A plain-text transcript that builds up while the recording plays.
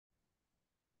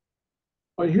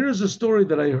But here's a story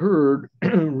that I heard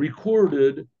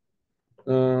recorded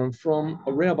from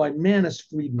a Rabbi Manis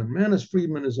Friedman. Manis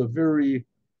Friedman is a very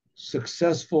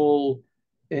successful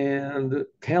and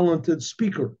talented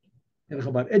speaker and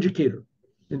Chabad educator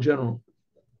in general.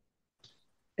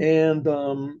 And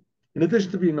in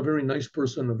addition to being a very nice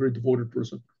person, a very devoted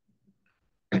person.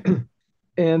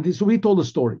 And so he told a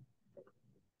story.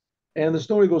 And the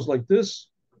story goes like this.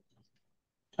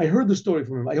 I heard the story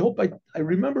from him. I hope I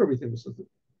remember everything. It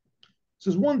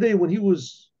says one day when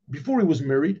before he was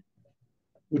married,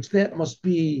 which that must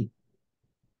be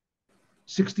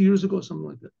 60 years ago, something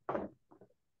like that.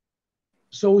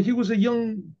 So he was a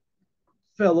young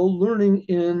fellow learning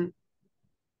in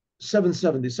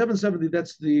 770. 770,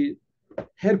 that's the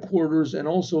headquarters and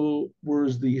also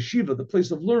where's the yeshiva, the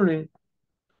place of learning,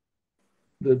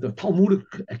 the Talmudic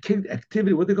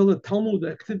activity, what they call it,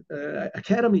 Talmud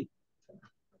Academy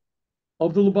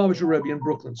of the Lubavitcher Rebbe in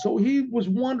Brooklyn. So he was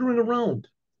wandering around,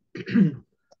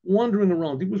 wandering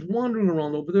around. He was wandering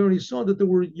around over there and he saw that there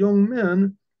were young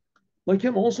men like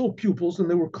him, also pupils, and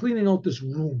they were cleaning out this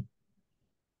room.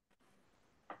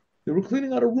 They were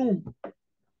cleaning out a room.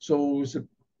 So he said,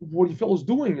 what are you fellows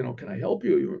doing? Can I help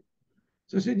you?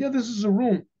 So I said, yeah, this is a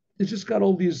room. It's just got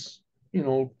all these,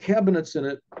 cabinets in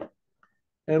it.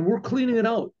 And we're cleaning it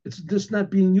out. It's just not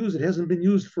being used. It hasn't been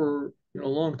used for, a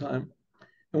long time.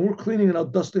 And we're cleaning it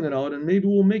out, dusting it out, and maybe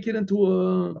we'll make it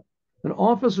into an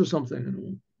office or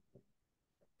something.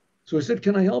 So I said,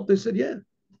 can I help? They said, yeah.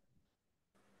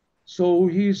 So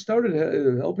he started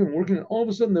helping, working, and all of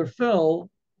a sudden there fell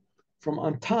from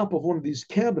on top of one of these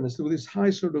cabinets, there were these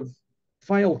high sort of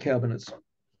file cabinets,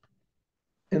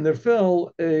 and there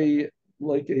fell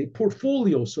like a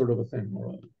portfolio sort of a thing.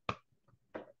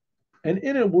 And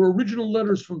in it were original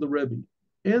letters from the Rebbe,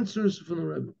 answers from the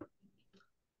Rebbe.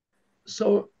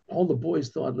 So all the boys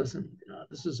thought, listen,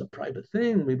 this is a private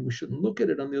thing. Maybe we shouldn't look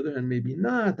at it. On the other hand, maybe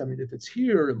not. I mean, if it's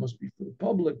here, it must be for the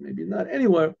public. Maybe not.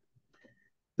 Anyway,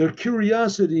 their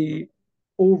curiosity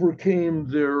overcame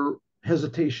their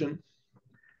hesitation,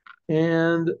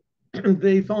 and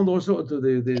they found all sorts.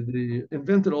 They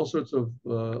invented all sorts of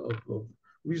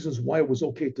reasons why it was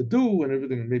okay to do and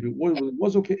everything, and maybe it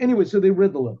was okay. Anyway, so they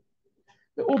read the letter.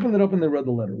 They opened it up and they read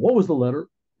the letter. What was the letter?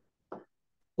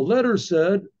 The letter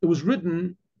said it was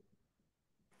written,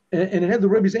 and it had the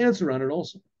Rebbe's answer on it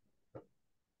also.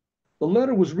 The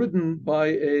letter was written by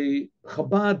a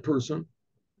Chabad person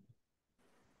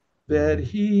that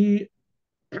a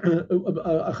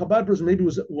Chabad person, maybe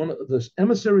was one of the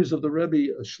emissaries of the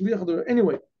Rebbe, a shliach.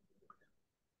 Anyway,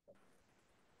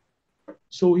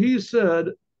 so he said,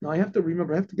 now I have to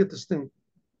remember, I have to get this thing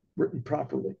written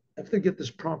properly. I have to get this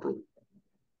properly.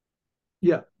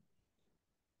 Yeah.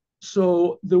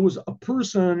 So there was a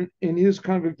person in his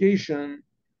congregation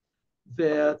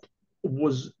that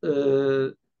was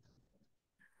in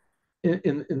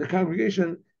the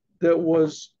congregation that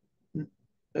was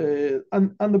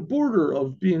on the border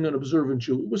of being an observant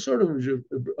Jew. It was sort of an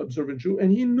observant Jew,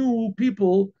 and he knew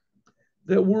people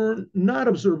that were not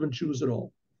observant Jews at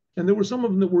all. And there were some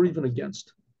of them that were even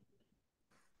against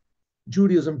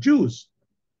Judaism, Jews.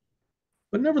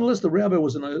 But nevertheless, the rabbi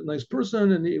was a nice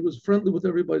person and he was friendly with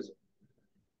everybody.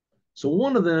 So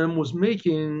one of them was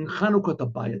making Chanukah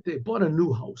Tabayat. They bought a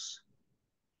new house.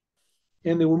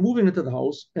 And they were moving into the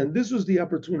house. And this was the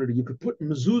opportunity. You could put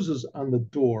mezuzahs on the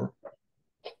door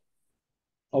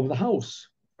of the house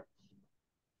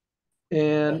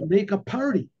and make a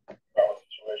party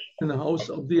in the house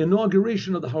of the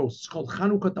inauguration of the house. It's called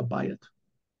Chanukah Tabayat.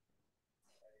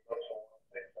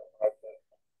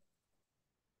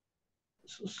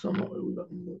 So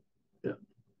yeah.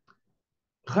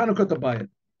 Chanukah Tabayat.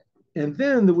 And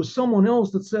then there was someone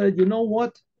else that said, you know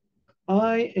what?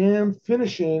 I am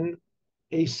finishing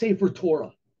a Sefer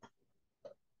Torah.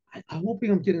 I'm hoping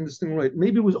I'm getting this thing right.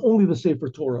 Maybe it was only the Sefer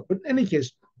Torah, but in any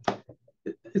case,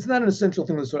 it's not an essential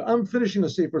thing. I'm finishing a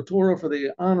Sefer Torah for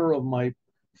the honor of my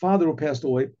father who passed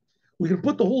away. We can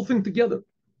put the whole thing together.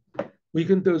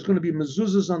 There's going to be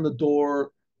mezuzahs on the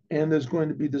door, and there's going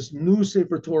to be this new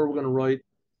Sefer Torah we're going to write,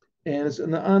 and it's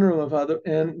in the honor of my father.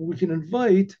 And we can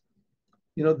invite,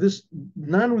 this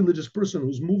non-religious person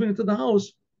who's moving into the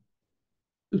house.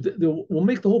 We'll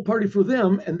make the whole party for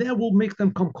them, and that will make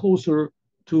them come closer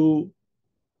to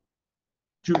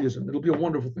Judaism. It'll be a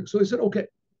wonderful thing. So they said, okay.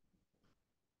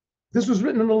 This was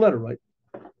written in the letter, right?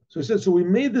 So he said, so we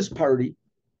made this party,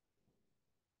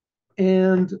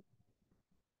 and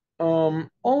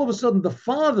all of a sudden, the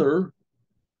father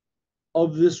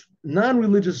of this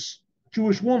non-religious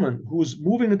Jewish woman who was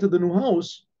moving into the new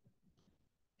house,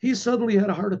 he suddenly had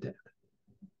a heart attack.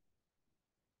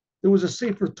 There was a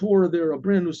Sefer Torah there, a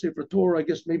brand new Sefer Torah. I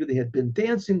guess maybe they had been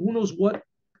dancing, who knows what.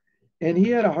 And he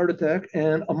had a heart attack.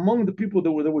 And among the people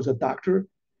that were there was a doctor.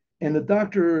 And the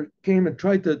doctor came and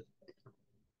tried to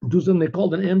do something. They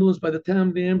called an ambulance. By the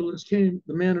time the ambulance came,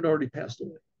 the man had already passed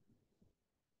away.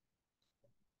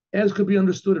 As could be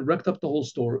understood, it wrecked up the whole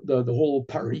store, the whole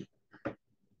party.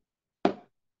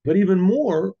 But even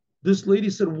more, this lady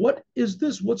said, "What is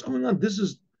this? What's going on? This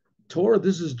is Torah.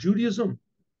 This is Judaism.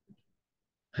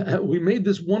 We made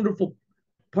this wonderful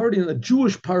party, and a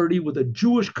Jewish party with a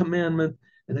Jewish commandment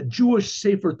and a Jewish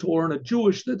Sefer Torah and a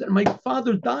Jewish. And my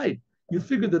father died. You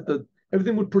figured that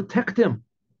everything would protect him.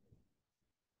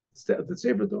 The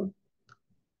Sefer Torah."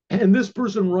 And this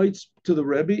person writes to the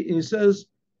Rebbe and he says,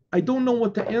 "I don't know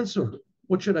what to answer her.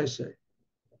 What should I say?"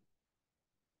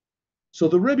 So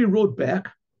the Rebbe wrote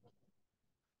back.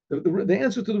 The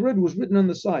answer to the Rebbe was written on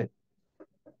the side.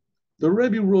 The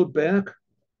Rebbe wrote back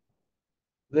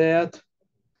that,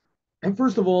 and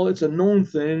first of all, it's a known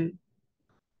thing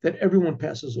that everyone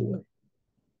passes away.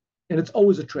 And it's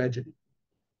always a tragedy.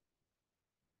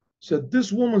 So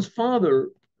this woman's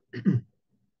father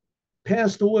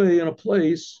passed away in a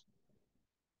place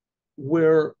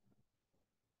where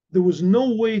there was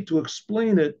no way to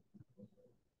explain it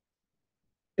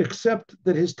except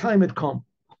that his time had come.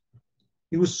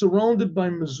 He was surrounded by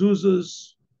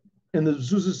mezuzahs, and the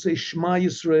mezuzahs say Shema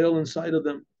Yisrael inside of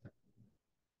them.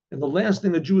 And the last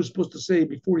thing a Jew is supposed to say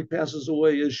before he passes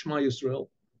away is Shema Yisrael.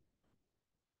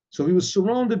 So he was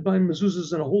surrounded by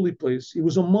mezuzahs in a holy place. He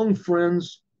was among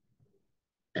friends.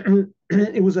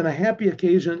 It was on a happy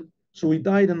occasion. So he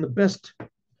died in the best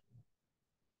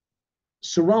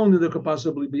surrounding there could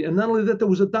possibly be. And not only that, there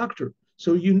was a doctor.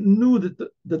 So you knew that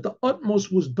the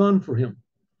utmost was done for him.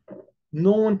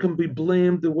 No one can be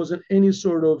blamed. There wasn't any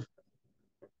sort of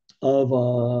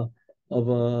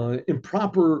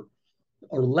improper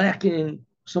or lacking,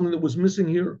 something that was missing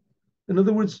here. In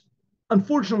other words,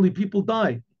 unfortunately, people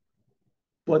die.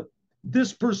 But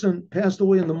this person passed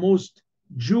away in the most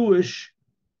Jewish,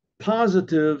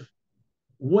 positive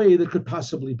way that could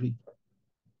possibly be.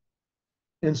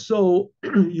 And so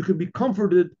you can be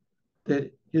comforted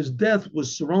that his death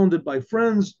was surrounded by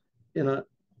friends in a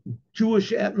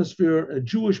Jewish atmosphere, a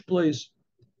Jewish place,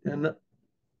 and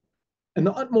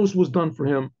the utmost was done for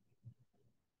him.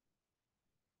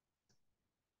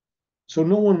 So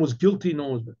no one was guilty, no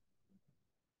one was.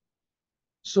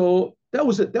 So that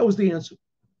was it. That was the answer.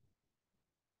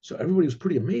 So everybody was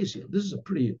pretty amazed. This is a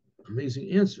pretty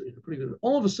amazing answer. Pretty good.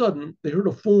 All of a sudden, they heard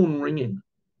a phone ringing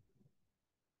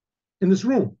in this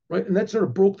room, right? And that sort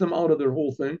of broke them out of their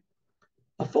whole thing.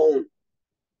 A phone.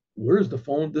 Where's the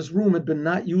phone? This room had been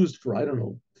not used for, I don't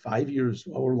know, 5 years,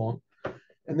 however long.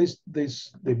 And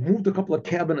they moved a couple of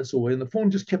cabinets away, and the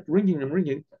phone just kept ringing and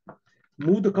ringing.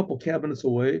 Moved a couple of cabinets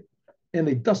away, and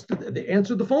they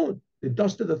answered the phone. They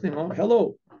dusted the thing off.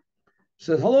 Hello.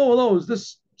 Says, hello, is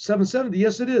this 770?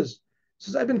 Yes, it is.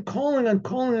 Says, I've been calling and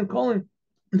calling.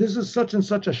 This is such and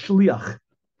such a shliach,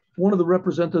 one of the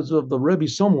representatives of the Rebbe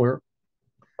somewhere.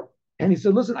 And he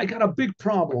said, listen, I got a big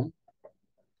problem.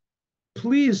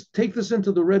 Please take this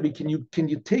into the Rebbe. Can you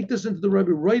take this into the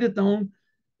Rebbe? Write it down.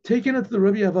 Take it into the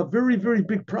Rebbe. I have a very, very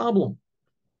big problem.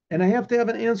 And I have to have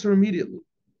an answer immediately.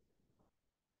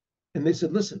 And they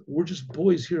said, listen, we're just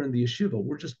boys here in the yeshiva.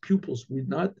 We're just pupils. We're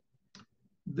not.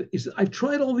 He said, I've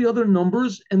tried all the other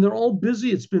numbers and they're all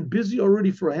busy. It's been busy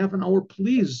already for a half an hour.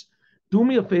 Please do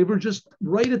me a favor. Just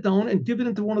write it down and give it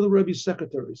into one of the Rebbe's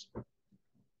secretaries.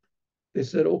 They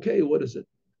said, okay, what is it?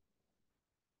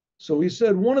 So he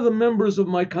said, one of the members of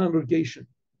my congregation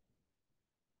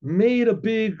made a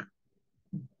big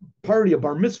party, a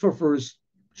bar mitzvah for his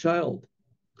child.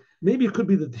 Maybe it could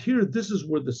be that here, this is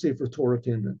where the Sefer Torah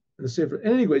came in. The Sefer.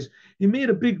 And anyways, he made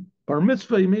a big bar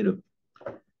mitzvah.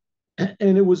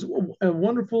 And it was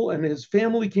wonderful. And his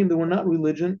family came. They were not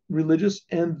religious.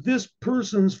 And this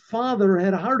person's father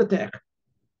had a heart attack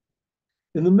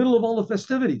in the middle of all the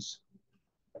festivities.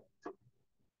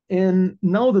 And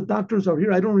now the doctors are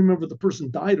here. I don't remember if the person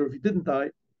died or if he didn't die.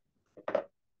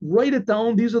 Write it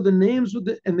down. These are the names.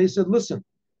 And they said, listen,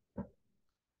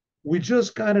 we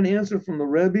just got an answer from the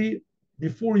Rebbe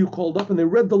before you called up. And they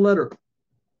read the letter.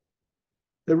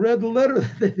 They read the letter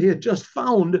that they had just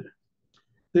found.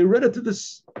 They read it to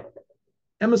this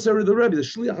emissary of the Rebbe, the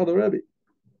shliach of the Rebbe.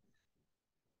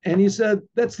 And he said,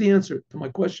 that's the answer to my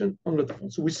question. I'm going to the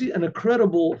phone. So we see an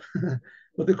incredible,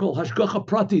 what they call hashgacha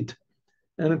pratit,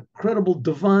 an incredible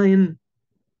divine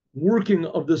working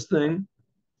of this thing,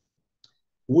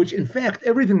 which in fact,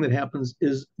 everything that happens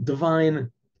is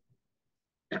divine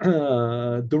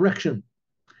direction.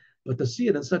 But to see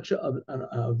it in such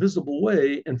a visible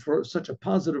way and for such a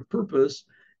positive purpose,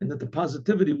 and that the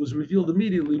positivity was revealed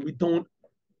immediately, we don't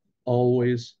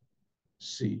always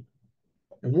see.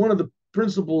 And one of the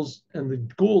principles and the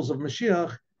goals of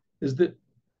Mashiach is that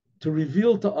to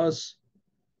reveal to us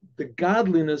the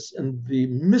godliness and the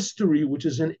mystery which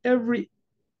is in every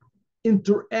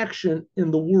interaction in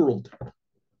the world.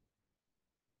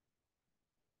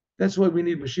 That's why we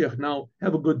need Mashiach. Now,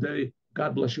 have a good day.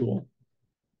 God bless you all.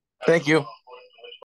 Thank you.